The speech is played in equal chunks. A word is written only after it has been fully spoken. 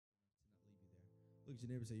Look at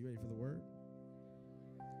your neighbor and say, you ready for the word?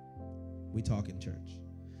 We talk in church.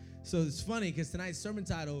 So it's funny because tonight's sermon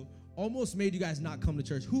title almost made you guys not come to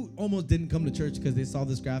church. Who almost didn't come to church because they saw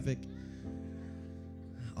this graphic?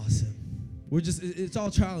 Awesome. It's all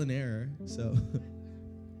trial and error. So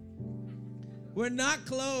we're not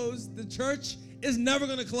closed. The church is never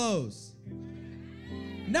going to close.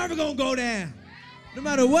 Never going to go down. No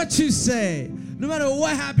matter what you say, no matter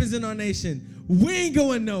what happens in our nation, we ain't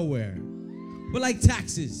going nowhere. We're like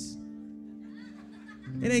taxes.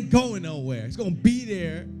 It ain't going nowhere. It's going to be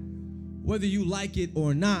there whether you like it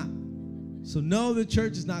or not. So no, the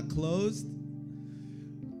church is not closed.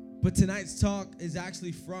 But tonight's talk is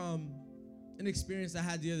actually from an experience I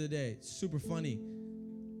had the other day. It's super funny.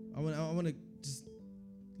 I want to just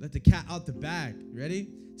let the cat out the bag. Ready?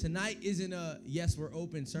 Tonight isn't a yes, we're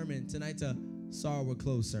open sermon. Tonight's a sorry, we're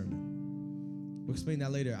closed sermon. We'll explain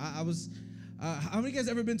that later. How many of you guys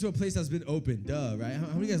ever been to a place that's been open? Duh, right? How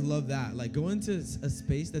many of you guys love that? Like go into a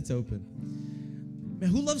space that's open.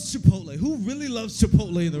 Man, who loves Chipotle? Who really loves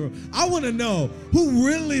Chipotle in the room? I want to know who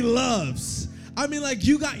really loves. I mean, like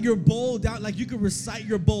you got your bowl down, like you could recite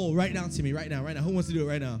your bowl right now to me, right now. Who wants to do it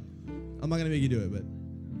right now? I'm not going to make you do it, but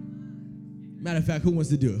matter of fact, who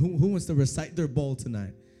wants to do it? Who wants to recite their bowl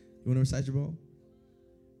tonight? You want to recite your bowl?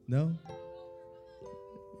 No?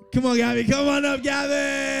 Come on, Gabby. Come on up,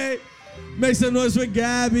 Gabby. Make some noise for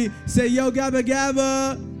Gabby. Say, yo, Gabba,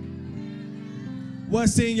 Gabba.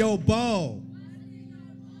 What's in your bowl?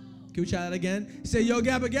 Can we try that again? Say, yo,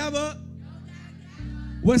 Gabba, Gabba.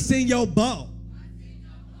 What's in your bowl?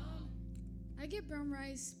 I get brown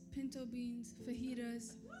rice, pinto beans,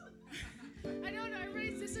 fajitas. I don't know,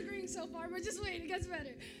 everybody's disagreeing so far, but just wait, it gets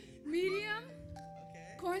better. Medium,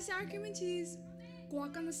 corn, sour cream, and cheese.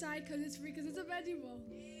 Guac on the side because it's free, because it's a veggie bowl.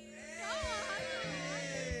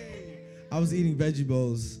 I was eating veggie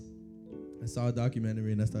bowls. I saw a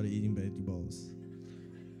documentary and I started eating veggie bowls.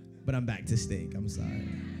 But I'm back to steak. I'm sorry.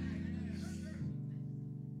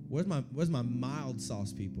 Where's my mild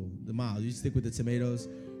sauce people? The mild. You stick with the tomatoes.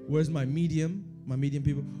 Where's my medium? My medium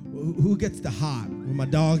people. Who gets the hot? Where my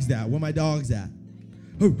dog's at? Where my dog's at?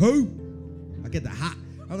 Who? I get the hot.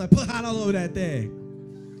 I'm like, put hot all over that thing.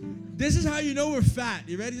 This is how you know we're fat.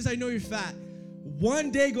 You ready? This is how you know you're fat.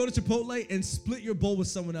 One day, go to Chipotle and split your bowl with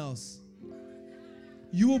someone else.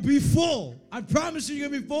 You will be full. I promise you, you're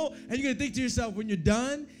going to be full. And you're going to think to yourself, when you're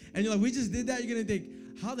done, and you're like, we just did that, you're going to think,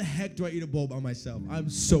 how the heck do I eat a bowl by myself? I'm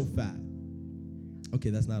so fat. Okay,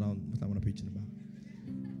 that's not what I'm preaching about.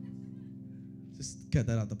 Just cut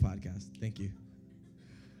that out the podcast. Thank you.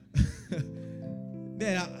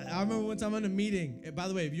 Man, I remember one time in a meeting. And by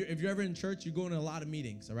the way, if you're ever in church, you go in a lot of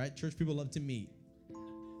meetings, all right? Church people love to meet.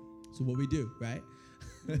 So what we do, right?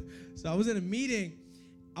 So I was in a meeting.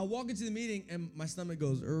 I walk into the meeting, and my stomach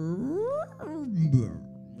goes, like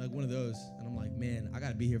one of those. And I'm like, man, I got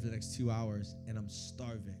to be here for the next 2 hours, and I'm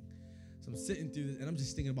starving. So I'm sitting through this, and I'm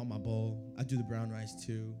just thinking about my bowl. I do the brown rice,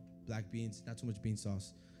 too. Black beans, not too much bean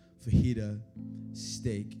sauce. Fajita,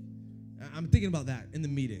 steak. I'm thinking about that in the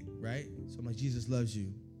meeting, right? So I'm like, Jesus loves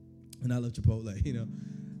you, and I love Chipotle, you know?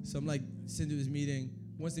 So I'm like, sitting through this meeting.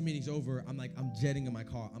 Once the meeting's over, I'm jetting in my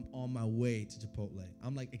car. I'm on my way to Chipotle.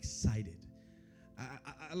 I'm like excited.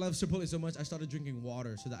 I love Chipotle so much, I started drinking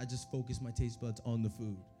water so that I just focus my taste buds on the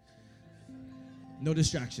food. No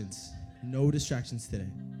distractions. No distractions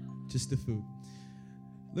today. Just the food.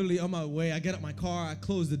 Literally on my way, I get up my car, I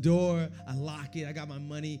close the door, I lock it, I got my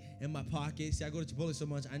money in my pocket. See, I go to Chipotle so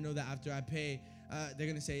much, I know that after I pay, they're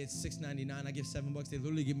going to say it's $6.99. I give $7. They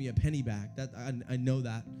literally give me a penny back. I know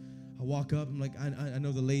that. I walk up, I'm like, I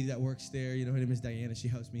know the lady that works there, you know, her name is Diana, she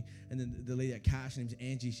helps me. And then the lady at cash, her name's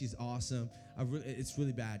Angie, she's awesome. It's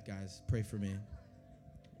really bad, guys. Pray for me.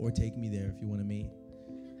 Or take me there if you want to meet.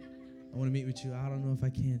 I want to meet with you. I don't know if I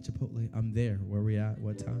can. Chipotle, I'm there. Where we at?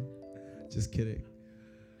 What time? Just kidding.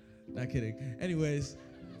 Not kidding. Anyways,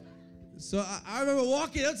 so I remember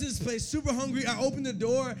walking up to this place, super hungry. I opened the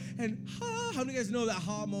door, and how many of you guys know that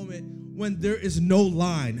moment when there is no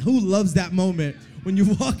line? Who loves that moment when you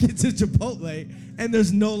walk into Chipotle and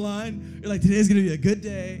there's no line? You're like, today's going to be a good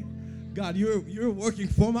day. God, you're working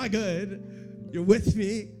for my good. You're with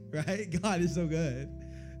me, right? God is so good.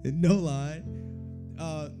 And no line.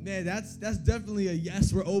 Man, that's definitely a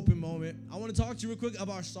yes, we're open moment. I want to talk to you real quick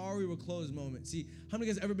about our sorry, we're closed moment. See, how many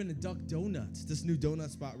of you guys ever been to Duck Donuts? This new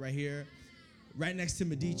donut spot right here, right next to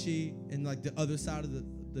Medici, and like the other side of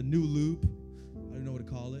the new loop. I don't know what to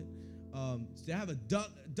call it. So they have a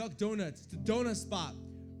Duck Donuts. It's a donut spot.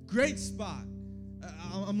 Great spot.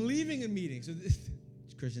 I'm leaving a meeting. So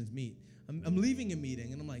Christians meet. I'm leaving a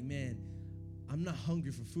meeting, and I'm like, man, I'm not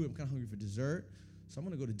hungry for food. I'm kind of hungry for dessert. So I'm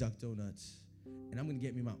going to go to Duck Donuts. and I'm gonna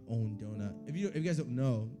get me my own donut. If you guys don't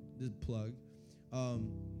know, this is a plug.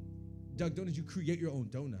 Doug Donuts, you create your own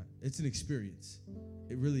donut. It's an experience.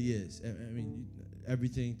 It really is. I mean,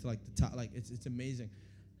 everything to like the top, like it's amazing.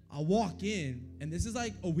 I walk in, and this is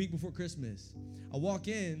like a week before Christmas. I walk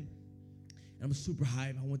in, and I'm super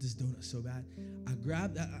hyped. I want this donut so bad. I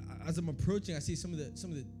grab that. As I'm approaching, I see some of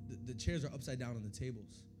the chairs are upside down on the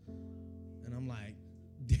tables, and I'm like,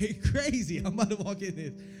 they crazy. I'm about to walk in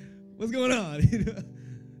this. What's going on?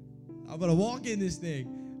 I'm about to walk in this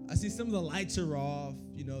thing. I see some of the lights are off.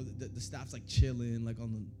 The staff's like chilling, like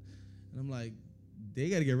on the, and I'm like, they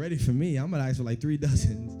gotta get ready for me. I'm gonna ask for like 3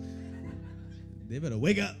 dozens. They better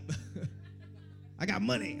wake up. I got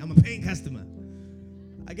money. I'm a paying customer.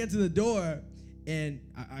 I get to the door and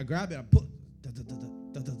I grab it. I put.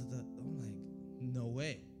 I'm like, no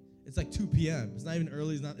way. It's like 2 p.m. It's not even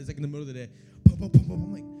early. It's like in the middle of the day.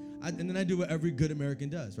 I'm like, and then I do what every good American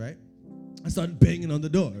does, right? I started banging on the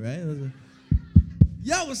door, right? I was like,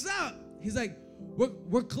 yo, what's up? He's like,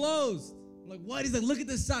 we're closed. I'm like, what? He's like, look at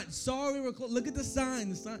the sign. Sorry, we're closed. Look at the sign.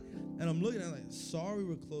 The sign. And I'm looking at it like, sorry,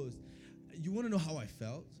 we're closed. You want to know how I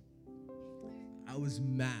felt? I was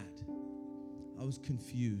mad. I was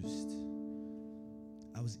confused.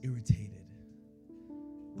 I was irritated.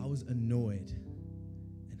 I was annoyed.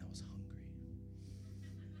 And I was hungry.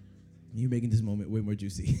 You're making this moment way more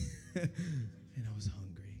juicy. And I was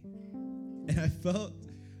hungry. And I felt,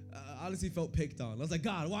 honestly felt picked on. I was like,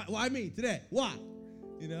 God, why me today? Why?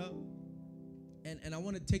 And I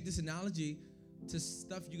want to take this analogy to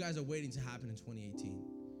stuff you guys are waiting to happen in 2018.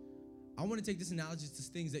 I want to take this analogy to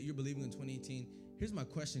things that you're believing in 2018. Here's my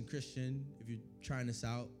question, Christian, if you're trying this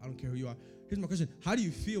out. I don't care who you are. Here's my question. How do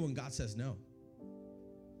you feel when God says no?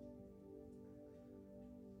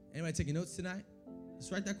 Anybody taking notes tonight?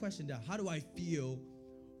 Let's write that question down. How do I feel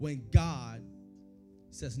when God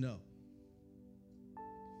says no?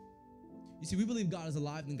 You see, we believe God is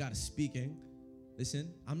alive and God is speaking.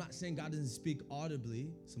 Listen, I'm not saying God doesn't speak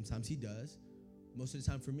audibly. Sometimes he does. Most of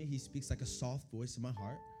the time for me, he speaks like a soft voice in my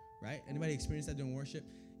heart, right? Anybody experience that during worship?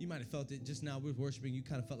 You might have felt it just now with worshiping. You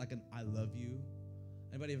kind of felt like an I love you.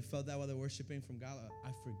 Anybody ever felt that while they're worshiping from God? I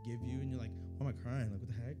forgive you. And you're like, why am I crying? Like, what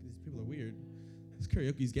the heck? These people are weird. This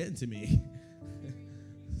karaoke's getting to me.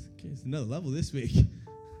 It's another level this week.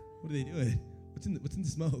 What are they doing? What's in the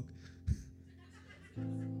smoke?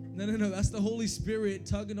 No. That's the Holy Spirit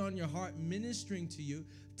tugging on your heart, ministering to you,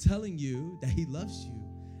 telling you that he loves you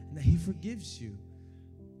and that he forgives you.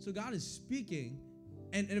 So God is speaking,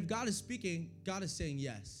 and if God is speaking, God is saying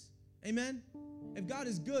yes. Amen? If God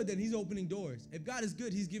is good, then he's opening doors. If God is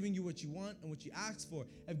good, he's giving you what you want and what you ask for.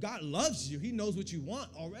 If God loves you, he knows what you want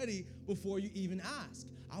already before you even ask.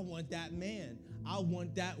 I want that man. I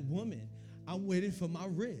want that woman. I'm waiting for my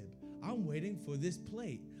rib. I'm waiting for this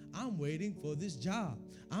plate. I'm waiting for this job.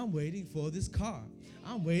 I'm waiting for this car.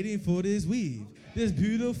 I'm waiting for this weave, this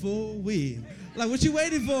beautiful weave. Like, what you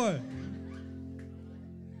waiting for?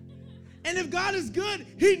 And if God is good,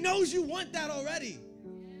 he knows you want that already.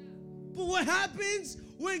 But what happens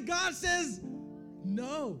when God says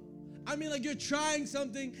no? I mean, like, you're trying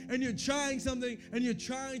something and you're trying something and you're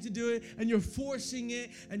trying to do it and you're forcing it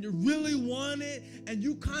and you really want it and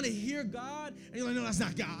you kind of hear God and you're like, no, that's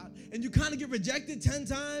not God. And you kind of get rejected 10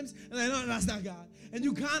 times and like, no, that's not God. And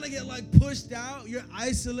you kind of get like pushed out. You're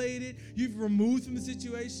isolated. You've removed from the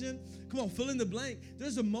situation. Come on, fill in the blank.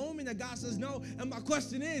 There's a moment that God says no. And my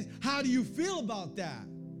question is, how do you feel about that?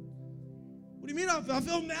 What do you mean? I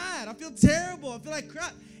feel mad. I feel terrible. I feel like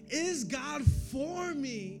crap. Is God for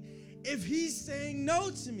me if he's saying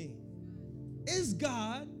no to me? Is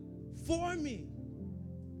God for me?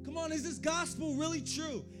 Come on, is this gospel really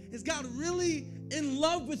true? Is God really in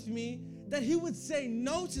love with me that he would say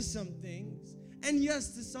no to some things and yes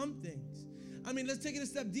to some things? I mean, let's take it a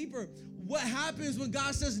step deeper. What happens when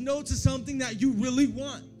God says no to something that you really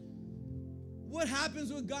want? What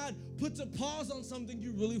happens when God puts a pause on something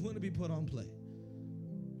you really want to be put on play?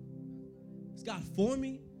 Is God for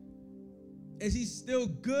me? Is he still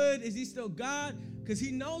good? Is he still God? Because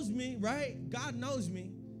he knows me, right? God knows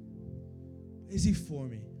me. Is he for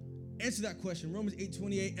me? Answer that question, Romans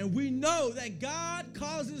 8:28. And we know that God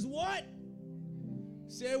causes what?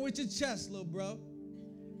 Say it with your chest, little bro.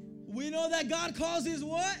 We know that God causes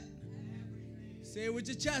what? Everything. Say it with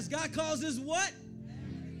your chest. God causes what?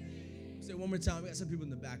 Everything. Say it one more time. We got some people in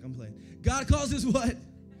the back. I'm playing. God causes what?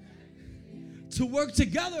 Everything. To work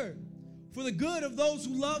together for the good of those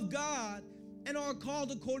who love God and are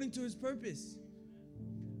called according to his purpose.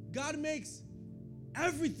 God makes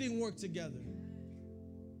everything work together.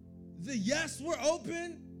 The yes we're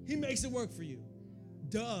open, he makes it work for you.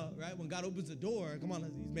 Duh, right? When God opens the door, come on,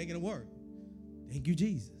 he's making it work. Thank you,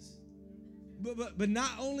 Jesus. But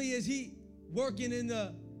not only is he working in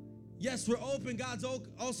the, yes, we're open, God's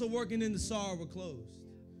also working in the sorrow we're closed.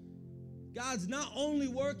 God's not only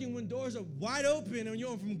working when doors are wide open and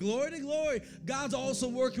you're from glory to glory, God's also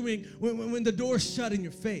working when the door's shut in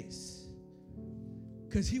your face.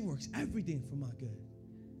 Because he works everything for my good.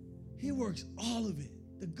 He works all of it.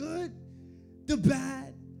 The good, the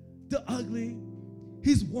bad, the ugly.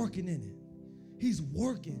 He's working in it. He's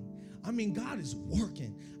working. I mean, God is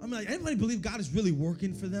working. I mean, like, anybody believe God is really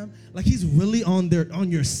working for them? Like he's really on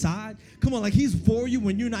your side? Come on, like he's for you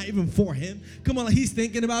when you're not even for him. Come on, like he's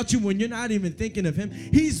thinking about you when you're not even thinking of him.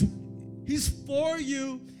 He's for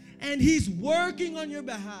you and he's working on your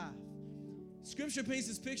behalf. Scripture paints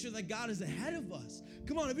this picture that God is ahead of us.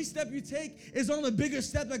 Come on, every step you take is on a bigger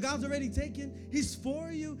step that God's already taken. He's for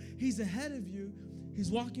you. He's ahead of you. He's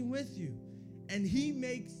walking with you. And he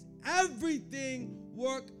makes everything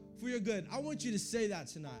work for your good. I want you to say that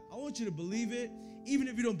tonight. I want you to believe it. Even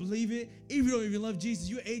if you don't believe it, even if you don't even love Jesus,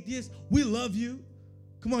 you're atheist, we love you.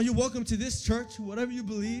 Come on, you're welcome to this church, whatever you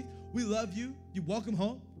believe. We love you. You're welcome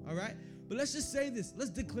home, all right? But let's just say this.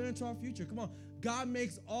 Let's declare into our future. Come on. God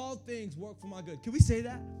makes all things work for my good. Can we say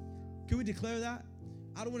that? Can we declare that?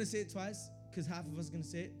 I don't want to say it twice because half of us are going to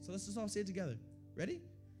say it. So let's just all say it together. Ready?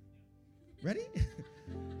 Ready?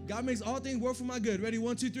 God makes all things work for my good. Ready?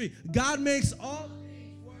 1, 2, 3. God makes all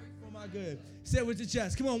things work for my good. Say it with your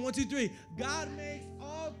chest. Come on. 1, 2, 3. God makes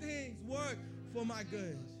all things work for my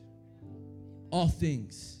good. All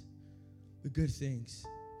things. The good things.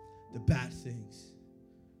 The bad things.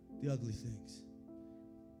 The ugly things.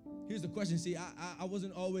 Here's the question. See, I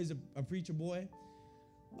wasn't always a preacher boy.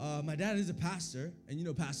 My dad is a pastor, and you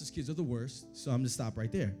know pastors' kids are the worst, so I'm going to stop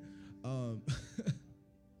right there. Remember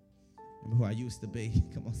who I used to be?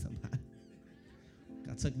 Come on, somebody.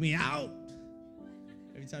 God took me out.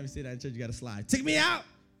 Every time you say that in church, you got to slide. Took me out.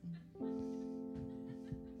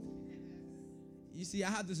 You see, I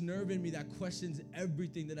have this nerve in me that questions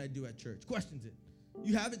everything that I do at church. Questions it.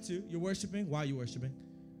 You have it too. You're worshiping. Why are you worshiping?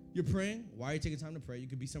 You're praying. Why are you taking time to pray? You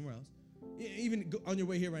could be somewhere else. Even on your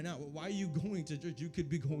way here right now, why are you going to church? You could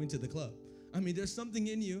be going to the club. I mean, there's something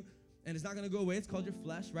in you, and it's not going to go away. It's called your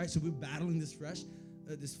flesh, right? So we're battling this flesh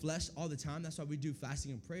all the time. That's why we do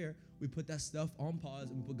fasting and prayer. We put that stuff on pause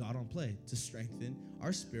and we put God on play to strengthen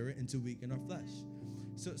our spirit and to weaken our flesh.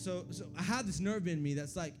 So I have this nerve in me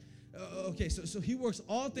that's like, okay, so he works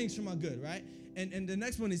all things for my good, right? And the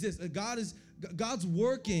next one is this. God's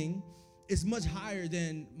working is much higher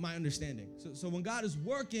than my understanding. So when God is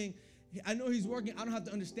working, I know he's working. I don't have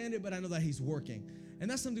to understand it, but I know that he's working. And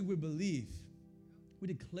that's something we believe. We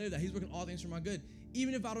declare that he's working all things for my good.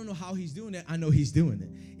 Even if I don't know how he's doing it, I know he's doing it.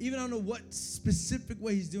 Even if I don't know what specific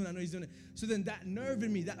way he's doing it, I know he's doing it. So then that nerve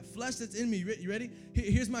in me, that flesh that's in me, you ready?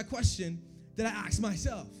 Here's my question that I ask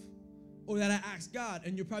myself or that I ask God,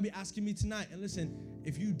 and you're probably asking me tonight. And listen,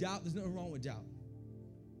 if you doubt, there's nothing wrong with doubt.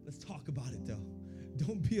 Let's talk about it, though.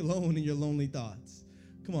 Don't be alone in your lonely thoughts.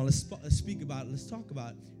 Come on, let's speak about it. Let's talk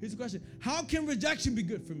about it. Here's the question. How can rejection be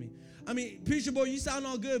good for me? I mean, preacher boy, you sound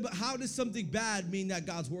all good, but how does something bad mean that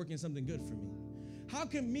God's working something good for me? How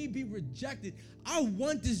can me be rejected? I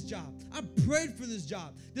want this job. I prayed for this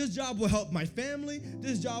job. This job will help my family.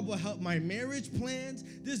 This job will help my marriage plans.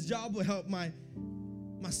 This job will help my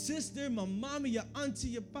sister, my mommy, your auntie,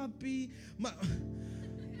 your papi.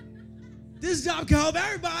 This job can help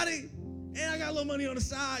everybody. And I got a little money on the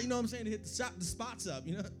side, you know what I'm saying, to hit the spots up,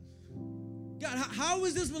 you know. God, how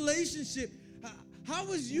is this relationship?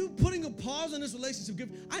 How is you putting a pause on this relationship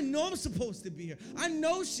good? I know I'm supposed to be here. I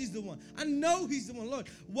know she's the one. I know he's the one. Lord,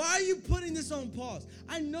 why are you putting this on pause?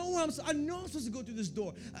 I know I'm supposed to go through this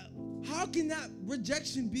door. How can that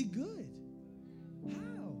rejection be good?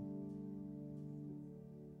 How?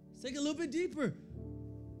 Let's take it a little bit deeper.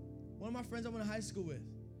 One of my friends I went to high school with,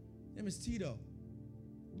 his name is Tito.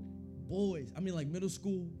 Boys, I mean like middle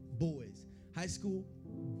school boys, high school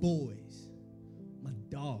boys. My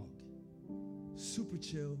dog. Super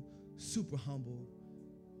chill, super humble,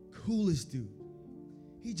 coolest dude.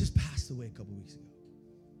 He just passed away a couple weeks ago.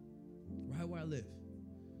 Right where I live.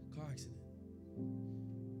 Car accident.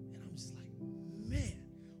 And I'm just like, man.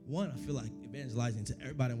 One, I feel like evangelizing to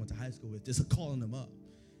everybody I went to high school with, just calling them up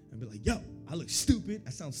and be like, yo, I look stupid. I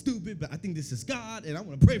sound stupid, but I think this is God, and I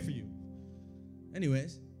want to pray for you.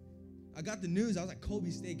 Anyways, I got the news. I was at Kobe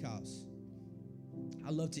Steakhouse. I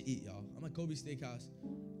love to eat, y'all. I'm at Kobe Steakhouse.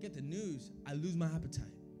 Get the news, I lose my appetite.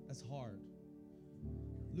 That's hard.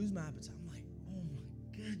 Lose my appetite. I'm like, oh my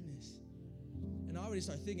goodness. And I already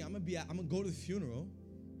start thinking, I'm gonna go to the funeral.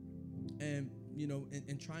 And, you know,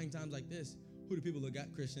 in trying times like this, who do people look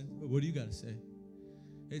at? Christians. What do you got to say?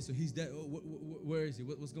 Hey, so he's dead. Where is he?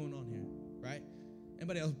 What's going on here? Right?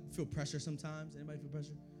 Anybody else feel pressure sometimes? Anybody feel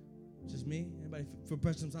pressure? Just me? Anybody feel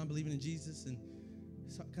pressure sometimes believing in Jesus? And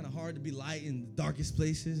it's kind of hard to be light in the darkest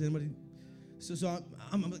places. Anybody? So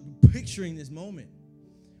I'm picturing this moment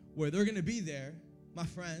where they're going to be there, my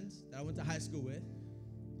friends that I went to high school with,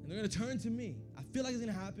 and they're going to turn to me. I feel like it's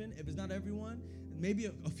going to happen. If it's not everyone, maybe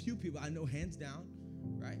a few people I know hands down,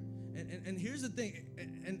 right? And here's the thing,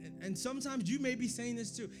 and sometimes you may be saying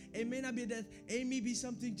this too. It may not be a death. It may be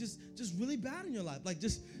something just really bad in your life. Like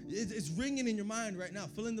just it's ringing in your mind right now.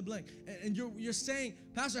 Fill in the blank. And you're saying,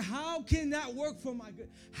 Pastor, how can that work for my good?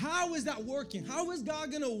 How is that working? How is God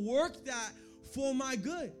going to work that for my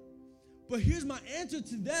good? But here's my answer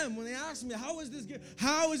to them when they ask me, how is this good?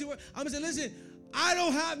 How is it work? I'm going to say, listen, I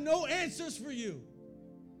don't have no answers for you.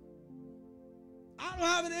 I don't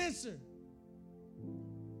have an answer.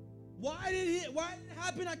 Why did it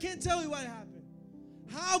happen? I can't tell you why it happened.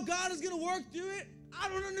 How God is going to work through it, I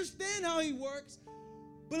don't understand how he works.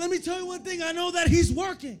 But let me tell you one thing. I know that he's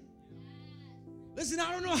working. Listen,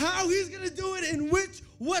 I don't know how he's going to do it,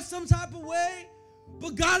 in some type of way.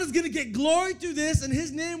 But God is going to get glory through this, and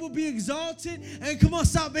his name will be exalted. And come on,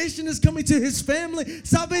 salvation is coming to his family.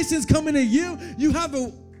 Salvation is coming to you. You have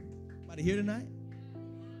anybody here tonight?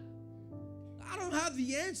 I don't have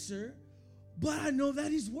the answer, but I know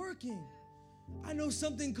that he's working. I know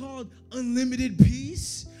something called unlimited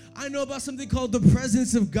peace. I know about something called the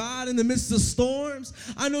presence of God in the midst of storms.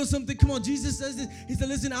 I know something, come on, Jesus says this. He said,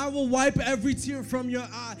 listen, I will wipe every tear from your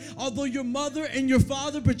eye. Although your mother and your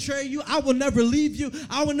father betray you, I will never leave you.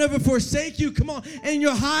 I will never forsake you. Come on, in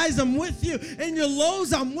your highs, I'm with you. In your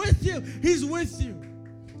lows, I'm with you. He's with you.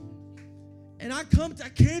 And I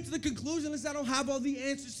came to the conclusion, listen, I don't have all the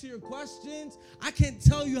answers to your questions. I can't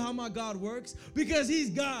tell you how my God works because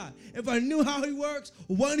he's God. If I knew how he works,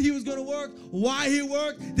 when he was going to work, why he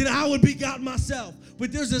worked, then I would be God myself.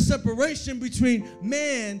 But there's a separation between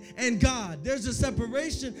man and God. There's a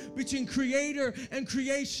separation between creator and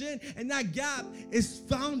creation, and that gap is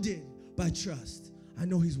founded by trust. I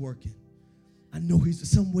know he's working. I know he's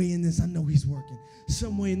some way in this. I know he's working.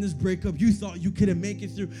 Some way in this breakup you thought you couldn't make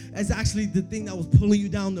it through. That's actually the thing that was pulling you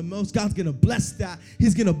down the most. God's going to bless that.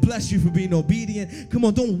 He's going to bless you for being obedient. Come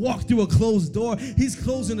on, don't walk through a closed door. He's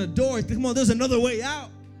closing a door. Come on, there's another way out.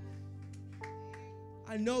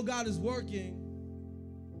 I know God is working.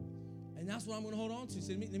 And that's what I'm going to hold on to.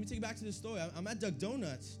 So let me take you back to this story. I'm at Duck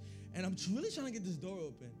Donuts, and I'm really trying to get this door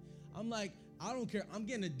open. I'm like, I don't care. I'm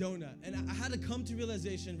getting a donut. And I had to come to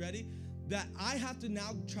realization, ready, that I have to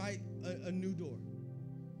now try a new door.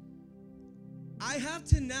 I have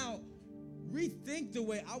to now rethink the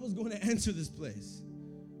way I was going to enter this place.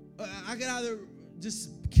 I can either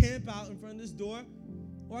just camp out in front of this door,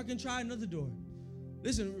 or I can try another door.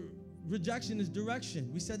 Listen, rejection is direction.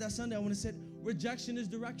 We said that Sunday. I want to say rejection is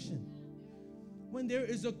direction. When there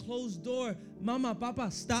is a closed door, Mama, Papa,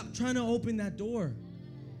 stop trying to open that door.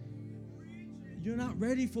 You're not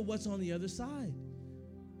ready for what's on the other side.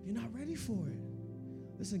 You're not ready for it.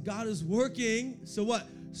 Listen, God is working. So what?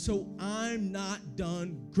 So I'm not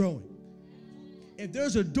done growing. If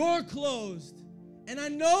there's a door closed and I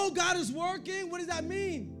know God is working, what does that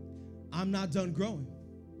mean? I'm not done growing.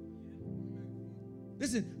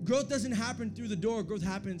 Listen, growth doesn't happen through the door. Growth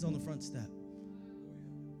happens on the front step.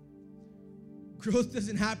 Growth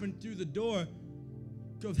doesn't happen through the door.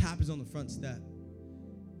 Growth happens on the front step.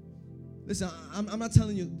 Listen, I'm not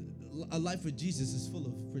telling you a life with Jesus is full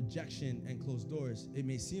of rejection and closed doors. It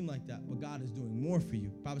may seem like that, but God is doing more for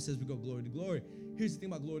you. The Bible says we go glory to glory. Here's the thing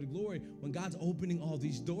about glory to glory. When God's opening all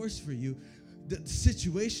these doors for you, the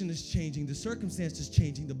situation is changing, the circumstance is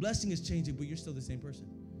changing, the blessing is changing, but you're still the same person.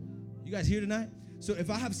 You guys here tonight? So if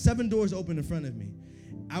I have 7 doors open in front of me,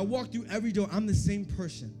 I walk through every door, I'm the same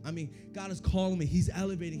person. I mean, God is calling me. He's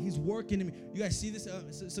elevating. He's working in me. You guys see this?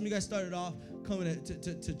 Some of you guys started off coming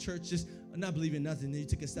to church just not believing nothing. Then you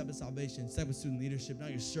took a step of salvation, step of student leadership. Now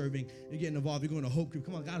you're serving. You're getting involved. You're going to Hope Group.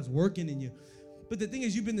 Come on, God is working in you. But the thing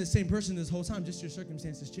is, you've been the same person this whole time. Just your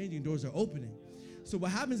circumstances changing. Doors are opening. So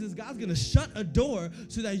what happens is God's going to shut a door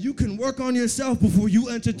so that you can work on yourself before you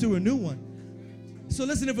enter through a new one. So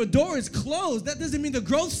listen, if a door is closed, that doesn't mean the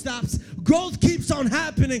growth stops. Growth keeps on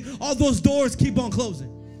happening. All those doors keep on closing.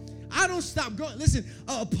 I don't stop growing. Listen,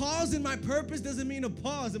 a pause in my purpose doesn't mean a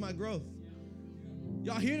pause in my growth.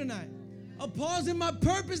 Y'all here tonight? A pause in my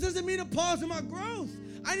purpose doesn't mean a pause in my growth.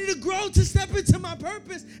 I need to grow to step into my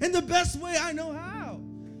purpose in the best way I know how.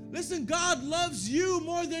 Listen, God loves you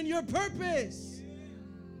more than your purpose.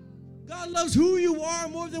 God loves who you are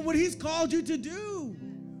more than what he's called you to do.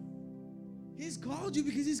 He's called you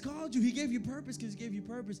because he's called you. He gave you purpose because he gave you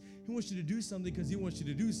purpose. He wants you to do something because he wants you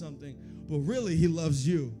to do something. But really, he loves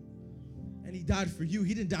you. And he died for you.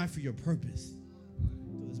 He didn't die for your purpose.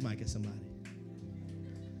 Throw this mic at somebody.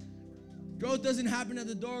 Growth doesn't happen at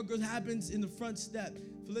the door. Growth happens in the front step.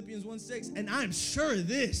 Philippians 1:6. And I'm sure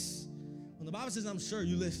this. When the Bible says I'm sure,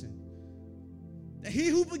 you listen. That he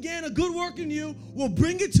who began a good work in you will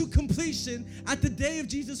bring it to completion at the day of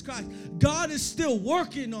Jesus Christ. God is still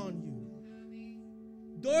working on you.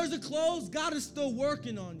 Doors are closed. God is still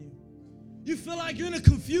working on you. You feel like you're in a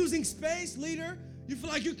confusing space, leader? You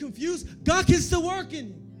feel like you're confused? God can still work in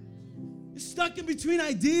you. You're stuck in between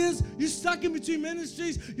ideas. You're stuck in between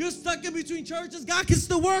ministries. You're stuck in between churches. God can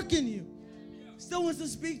still work in you. He still wants to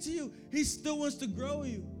speak to you. He still wants to grow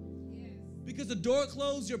you. Because the door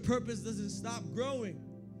closed, your purpose doesn't stop growing.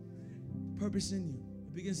 Purpose in you.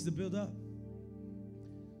 It begins to build up.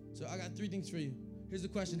 So I got 3 things for you. Here's the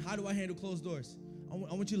question. How do I handle closed doors? I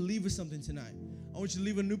want you to leave with something tonight. I want you to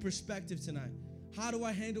leave a new perspective tonight. How do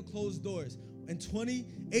I handle closed doors? In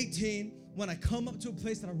 2018, when I come up to a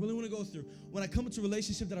place that I really want to go through, when I come into a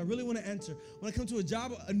relationship that I really want to enter, when I come to a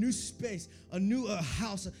job, a new space, a new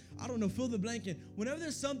house, I don't know, fill the blank in. Whenever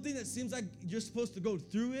there's something that seems like you're supposed to go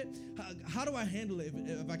through it, how do I handle it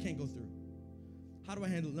if I can't go through? How do I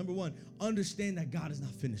handle it? Number 1, understand that God is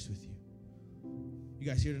not finished with you. You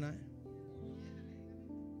guys here tonight?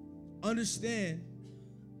 Understand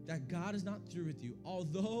that God is not through with you.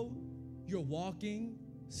 Although your walking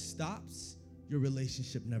stops, your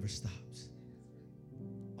relationship never stops.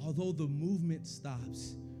 Although the movement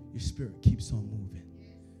stops, your spirit keeps on moving.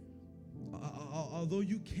 Although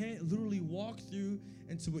you can't literally walk through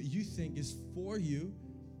into what you think is for you,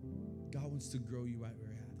 God wants to grow you right where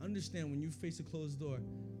you're at. Understand when you face a closed door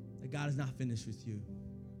that God is not finished with you.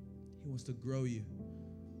 He wants to grow you.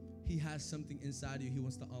 He has something inside you he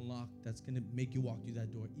wants to unlock that's going to make you walk through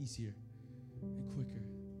that door easier and quicker.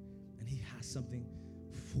 And he has something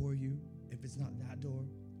for you. If it's not that door,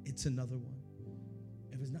 it's another one.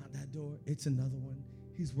 If it's not that door, it's another one.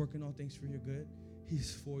 He's working all things for your good.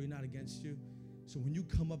 He's for you, not against you. So when you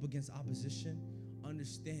come up against opposition,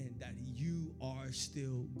 understand that you are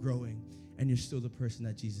still growing and you're still the person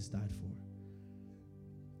that Jesus died for.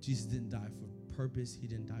 Jesus didn't die for purpose. He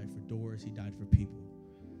didn't die for doors. He died for people.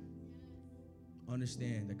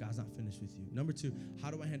 Understand that God's not finished with you. Number 2,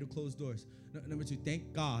 how do I handle closed doors? Number 2,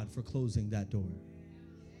 thank God for closing that door.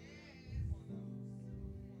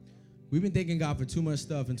 We've been thanking God for too much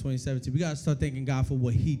stuff in 2017. We got to start thanking God for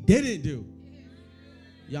what he didn't do.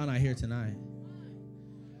 Y'all not here tonight.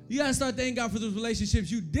 You got to start thanking God for those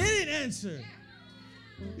relationships you didn't answer.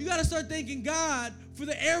 You got to start thanking God for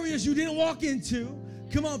the areas you didn't walk into.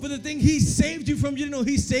 Come on, for the thing he saved you from, you didn't know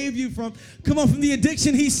he saved you from. Come on, from the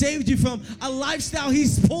addiction he saved you from, a lifestyle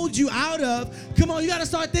he's pulled you out of. Come on, you got to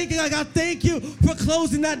start thinking, like, God, thank you for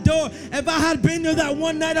closing that door. If I had been there that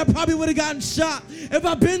one night, I probably would have gotten shot. If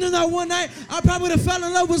I'd been there that one night, I probably would have fell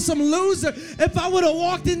in love with some loser. If I would have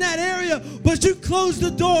walked in that area, but you closed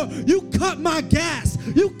the door, you cut my gas,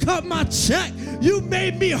 you cut my check, you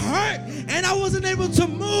made me hurt, and I wasn't able to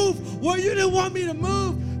move where you didn't want me to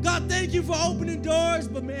move. God, thank you for opening doors,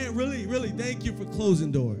 but man, really, really, thank you for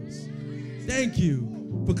closing doors. Thank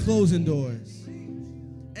you for closing doors.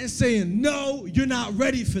 And saying, no, you're not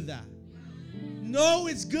ready for that. No,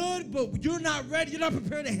 it's good, but you're not ready. You're not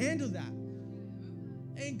prepared to handle that.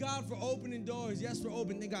 Thank God for opening doors. Yes, for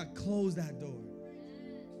opening. Thank God, close that door.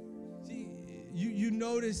 See, you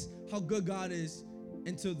notice how good God is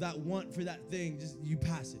until that want for that thing, just you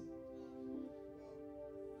pass it.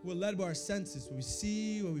 We're led by our senses, what we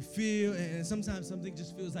see, what we feel, and sometimes something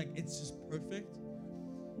just feels like it's just perfect.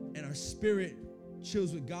 And our spirit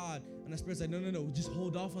chills with God, and our spirit's like, no, just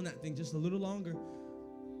hold off on that thing just a little longer.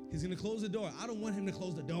 He's going to close the door. I don't want him to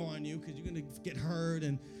close the door on you because you're going to get hurt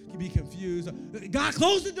and you be confused. God,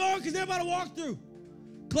 close the door because they're about to walk through.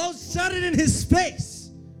 Shut it in his face.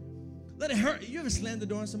 Let it hurt. You ever slammed the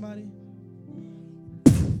door on somebody?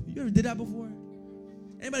 You ever did that before?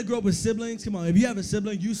 Anybody grow up with siblings? Come on, if you have a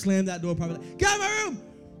sibling, you slam that door probably like, get out of my room!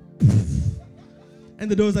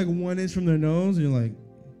 And the door's like 1 inch from their nose, and you're like,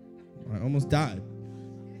 I almost died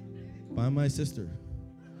by my sister.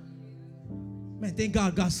 Man, thank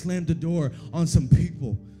God God slammed the door on some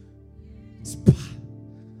people.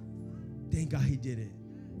 Thank God he did it.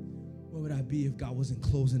 Where would I be if God wasn't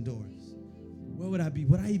closing doors? Where would I be?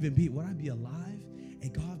 Would I even be? Would I be alive?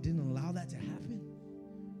 And God didn't allow that to happen?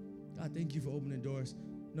 God, thank you for opening doors.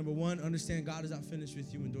 Number 1, understand God is not finished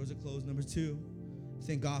with you when doors are closed. Number 2,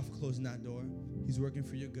 thank God for closing that door. He's working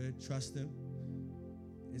for your good. Trust him.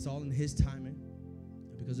 It's all in his timing.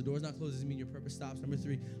 Because the door's not closed doesn't mean your purpose stops. Number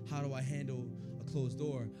 3, how do I handle a closed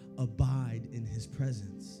door? Abide in his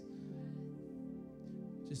presence.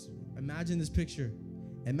 Just imagine this picture.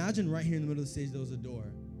 Imagine right here in the middle of the stage there was a door,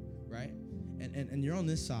 right? And you're on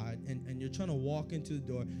this side, and you're trying to walk into the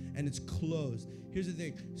door, and it's closed. Here's the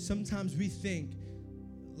thing. Sometimes we think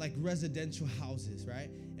like residential houses, right?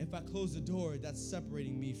 If I close the door, that's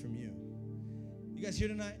separating me from you. You guys here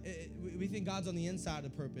tonight? We think God's on the inside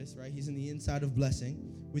of purpose, right? He's in the inside of blessing.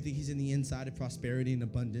 We think he's in the inside of prosperity and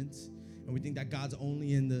abundance. And we think that God's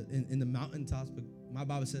only in the mountaintops, but my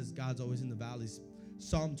Bible says God's always in the valleys.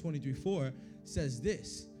 Psalm 23:4 says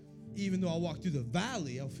this: even though I walk through the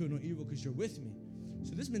valley, I'll feel no evil because you're with me.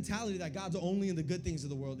 So this mentality that God's only in the good things of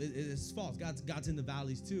the world is false. God's in the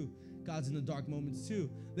valleys too. God's in the dark moments too.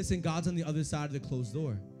 Listen, God's on the other side of the closed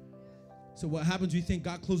door. So what happens, we think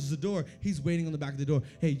God closes the door, he's waiting on the back of the door.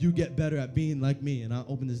 Hey, you get better at being like me, and I'll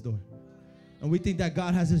open this door. And we think that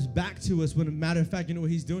God has his back to us, when a matter of fact, you know what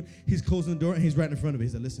he's doing? He's closing the door, and he's right in front of it. He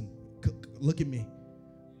said, listen, look at me.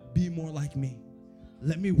 Be more like me.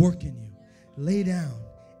 Let me work in you. Lay down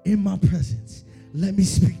in my presence. Let me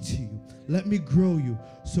speak to you. Let me grow you.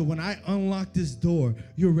 So when I unlock this door,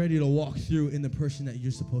 you're ready to walk through in the person that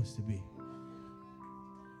you're supposed to be.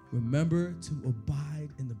 Remember to abide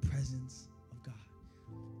in the presence of God.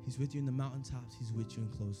 He's with you in the mountaintops. He's with you in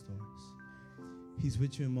closed doors. He's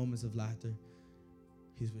with you in moments of laughter.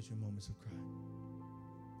 He's with you in moments of crying.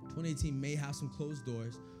 2018 may have some closed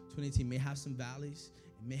doors. 2018 may have some valleys.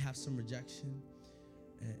 It may have some rejection.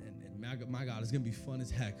 And my God, it's going to be fun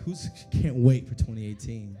as heck. Who can't wait for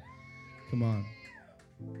 2018? Come on.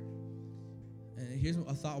 And here's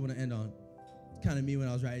a thought I want to end on. It's kind of me when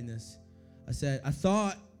I was writing this. I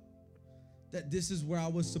thought that this is where I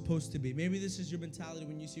was supposed to be. Maybe this is your mentality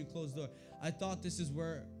when you see a closed door. I thought this is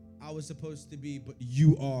where I was supposed to be, but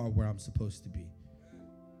you are where I'm supposed to be.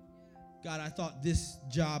 God, I thought this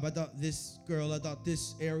job, I thought this girl, I thought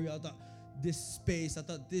this area, I thought this space, I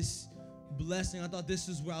thought this blessing, I thought this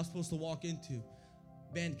is where I was supposed to walk into.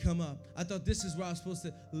 Band, come up. I thought this is where I was supposed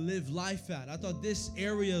to live life at. I thought this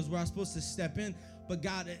area is where I was supposed to step in. But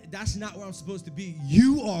God, that's not where I'm supposed to be.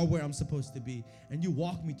 You are where I'm supposed to be. And you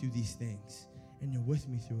walk me through these things. And you're with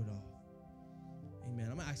me through it all. Amen.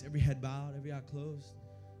 I'm going to ask every head bowed, every eye closed.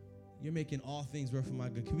 You're making all things work for my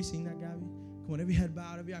good. Can we sing that, Gabby? Come on, every head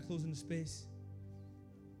bowed, every eye closed in the space.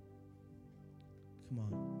 Come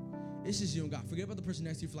on. It's just you and God. Forget about the person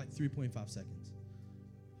next to you for like 3.5 seconds.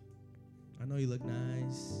 I know you look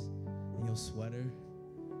nice in your sweater,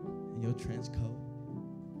 in your trench coat.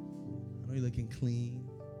 I know you're looking clean.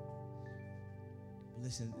 But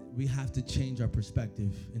listen, we have to change our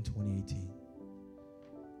perspective in 2018.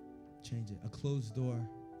 Change it. A closed door.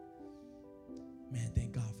 Man,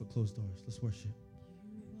 thank God for closed doors. Let's worship.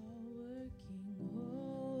 You are working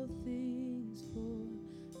all things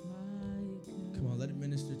for my good. Come on, let it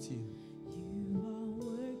minister to you.